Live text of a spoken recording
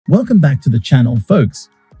Welcome back to the channel, folks.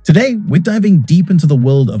 Today, we're diving deep into the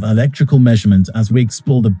world of electrical measurement as we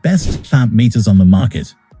explore the best clamp meters on the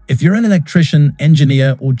market. If you're an electrician,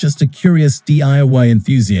 engineer, or just a curious DIY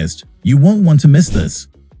enthusiast, you won't want to miss this.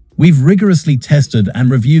 We've rigorously tested and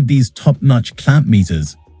reviewed these top-notch clamp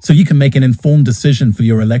meters so you can make an informed decision for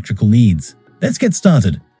your electrical needs. Let's get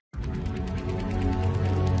started.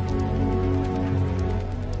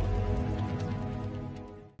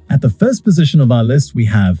 At the first position of our list, we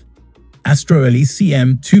have AstroAI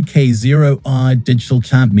CM2K0R Digital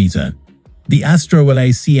Clamp Meter. The AstroAI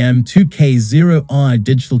CM2K0R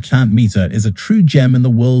Digital Clamp Meter is a true gem in the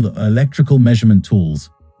world of electrical measurement tools.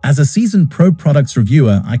 As a seasoned pro products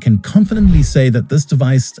reviewer, I can confidently say that this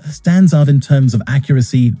device stands out in terms of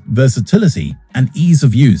accuracy, versatility, and ease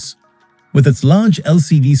of use. With its large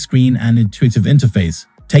LCD screen and intuitive interface,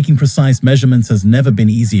 taking precise measurements has never been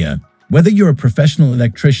easier. Whether you're a professional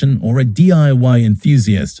electrician or a DIY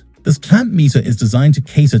enthusiast, this clamp meter is designed to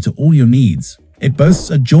cater to all your needs. It boasts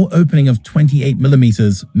a jaw opening of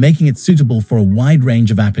 28mm, making it suitable for a wide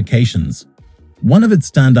range of applications. One of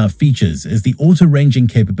its standout features is the auto-ranging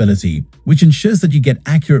capability, which ensures that you get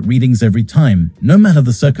accurate readings every time, no matter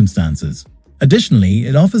the circumstances. Additionally,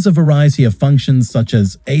 it offers a variety of functions such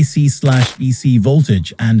as AC/DC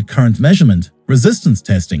voltage and current measurement, resistance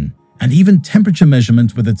testing, and even temperature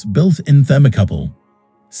measurement with its built-in thermocouple.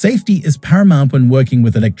 Safety is paramount when working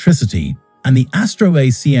with electricity, and the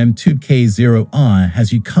AstroAI CM2K0R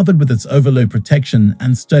has you covered with its overload protection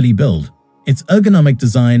and sturdy build. Its ergonomic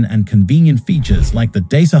design and convenient features like the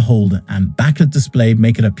data hold and backlit display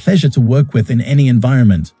make it a pleasure to work with in any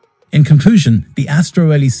environment. In conclusion, the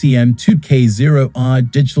AstroAI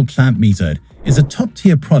CM2K0R Digital Clamp Meter is a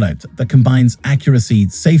top-tier product that combines accuracy,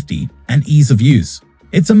 safety, and ease of use.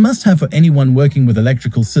 It's a must-have for anyone working with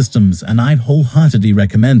electrical systems, and I'd wholeheartedly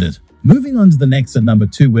recommend it. Moving on to the next at number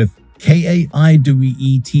 2 with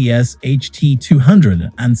KAIWEETS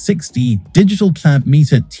HT260 Digital Clamp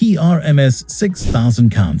Meter T-RMS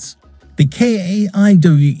 6000 counts. The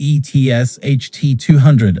KAIWEETS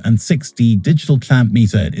HT260 Digital Clamp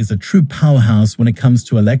Meter is a true powerhouse when it comes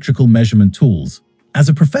to electrical measurement tools. As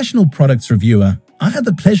a professional products reviewer, I've had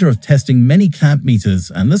the pleasure of testing many clamp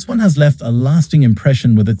meters, and this one has left a lasting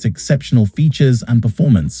impression with its exceptional features and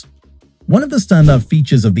performance. One of the standout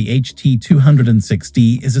features of the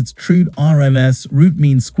HT260 is its true RMS root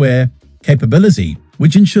mean square capability,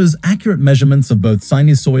 which ensures accurate measurements of both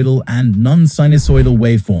sinusoidal and non-sinusoidal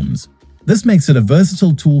waveforms. This makes it a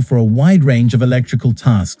versatile tool for a wide range of electrical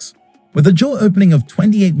tasks. With a jaw opening of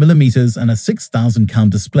 28mm and a 6000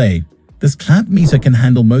 count display, this clamp meter can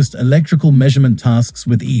handle most electrical measurement tasks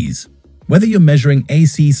with ease. Whether you're measuring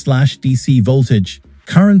AC/DC voltage,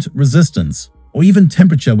 current, resistance, or even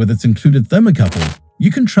temperature with its included thermocouple,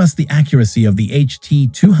 you can trust the accuracy of the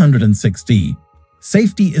HT260.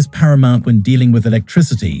 Safety is paramount when dealing with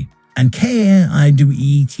electricity, and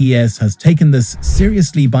KAIWEETS has taken this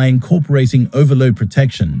seriously by incorporating overload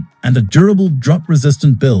protection and a durable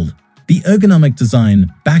drop-resistant build. The ergonomic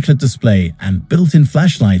design, backlit display, and built-in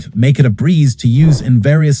flashlight make it a breeze to use in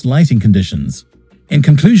various lighting conditions. In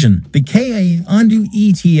conclusion, the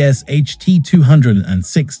KAIWEETS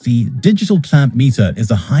HT260 Digital Clamp Meter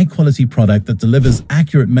is a high-quality product that delivers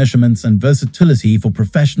accurate measurements and versatility for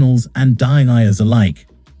professionals and DIYers alike.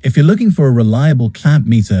 If you're looking for a reliable clamp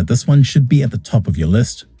meter, this one should be at the top of your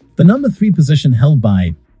list. The number 3 position held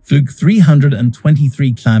by Fluke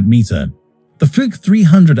 323 Clamp Meter. The Fluke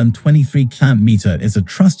 323 Clamp Meter is a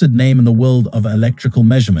trusted name in the world of electrical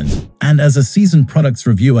measurement, and as a seasoned products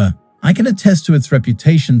reviewer, I can attest to its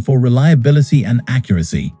reputation for reliability and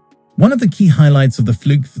accuracy. One of the key highlights of the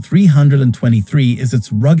Fluke 323 is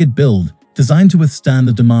its rugged build, designed to withstand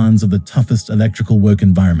the demands of the toughest electrical work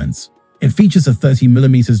environments. It features a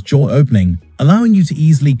 30mm jaw opening, allowing you to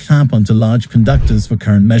easily clamp onto large conductors for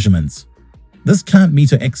current measurements. This clamp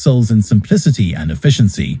meter excels in simplicity and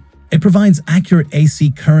efficiency. It provides accurate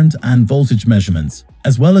AC current and voltage measurements,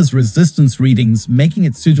 as well as resistance readings, making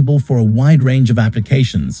it suitable for a wide range of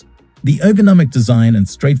applications. The ergonomic design and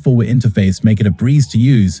straightforward interface make it a breeze to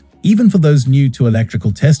use, even for those new to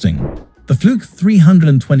electrical testing. The Fluke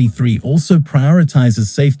 323 also prioritizes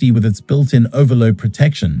safety with its built-in overload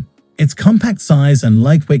protection. Its compact size and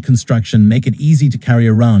lightweight construction make it easy to carry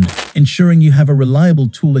around, ensuring you have a reliable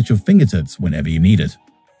tool at your fingertips whenever you need it.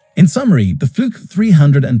 In summary, the Fluke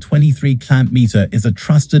 323 Clamp Meter is a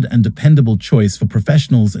trusted and dependable choice for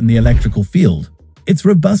professionals in the electrical field. Its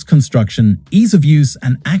robust construction, ease of use,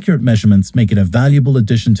 and accurate measurements make it a valuable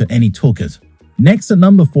addition to any toolkit. Next at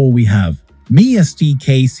number 4 we have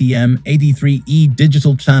MESTEK CM83E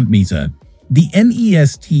Digital Clamp Meter. The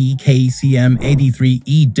MESTEK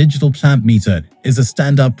CM83E digital clamp meter is a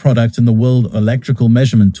standout product in the world of electrical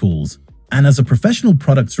measurement tools, and as a professional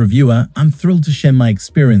products reviewer, I'm thrilled to share my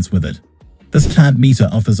experience with it. This clamp meter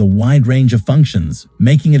offers a wide range of functions,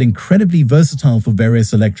 making it incredibly versatile for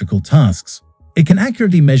various electrical tasks. It can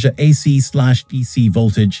accurately measure AC/DC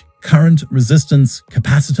voltage, current, resistance,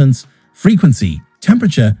 capacitance, frequency,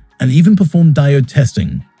 temperature, and even perform diode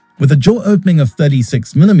testing. With a jaw opening of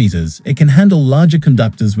 36 mm, it can handle larger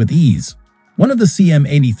conductors with ease. One of the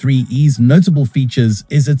CM83E's notable features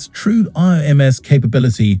is its true T-RMS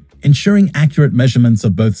capability, ensuring accurate measurements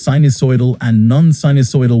of both sinusoidal and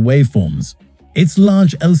non-sinusoidal waveforms. Its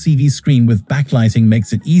large LCD screen with backlighting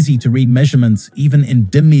makes it easy to read measurements even in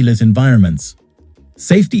dimly lit environments.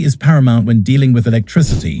 Safety is paramount when dealing with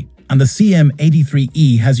electricity, and the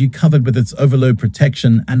CM83E has you covered with its overload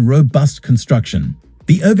protection and robust construction.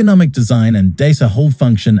 The ergonomic design and data hold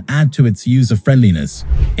function add to its user-friendliness.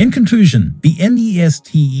 In conclusion, the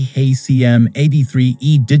MESTEK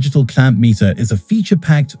CM83E digital clamp meter is a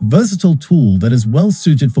feature-packed, versatile tool that is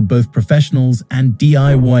well-suited for both professionals and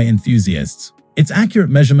DIY enthusiasts. Its accurate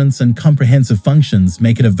measurements and comprehensive functions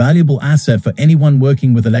make it a valuable asset for anyone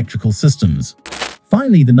working with electrical systems.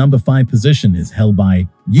 Finally, the number 5 position is held by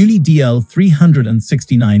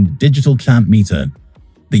DL369 digital clamp meter.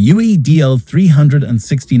 The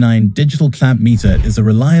DL369 digital clamp meter is a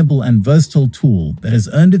reliable and versatile tool that has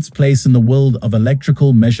earned its place in the world of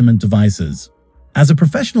electrical measurement devices. As a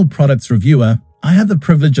professional products reviewer, I have the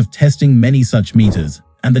privilege of testing many such meters,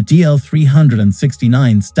 and the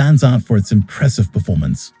DL369 stands out for its impressive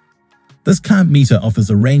performance. This clamp meter offers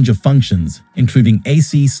a range of functions, including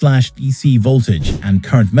AC/DC voltage and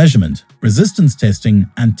current measurement, resistance testing,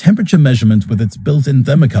 and temperature measurement with its built-in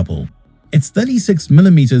thermocouple. Its 36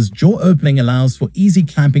 mm jaw opening allows for easy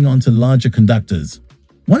clamping onto larger conductors.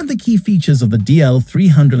 One of the key features of the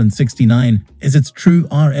DL369 is its true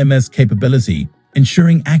RMS capability,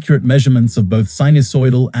 ensuring accurate measurements of both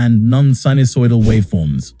sinusoidal and non-sinusoidal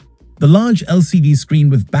waveforms. The large LCD screen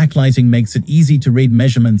with backlighting makes it easy to read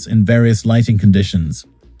measurements in various lighting conditions.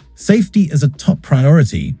 Safety is a top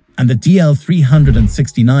priority, and the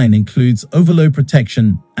DL369 includes overload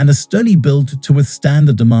protection and a sturdy build to withstand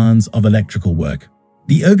the demands of electrical work.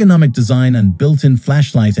 The ergonomic design and built-in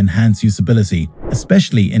flashlight enhance usability,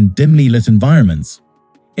 especially in dimly lit environments.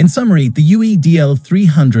 In summary, the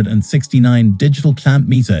DL369 digital clamp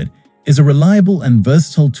meter is a reliable and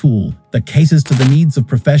versatile tool that caters to the needs of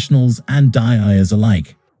professionals and DIYers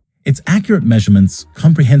alike. Its accurate measurements,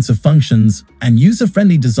 comprehensive functions, and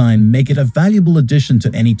user-friendly design make it a valuable addition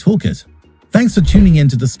to any toolkit. Thanks for tuning in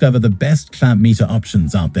to discover the best clamp meter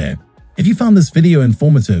options out there. If you found this video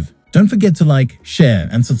informative, don't forget to like, share,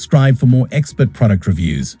 and subscribe for more expert product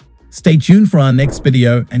reviews. Stay tuned for our next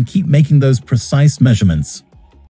video and keep making those precise measurements.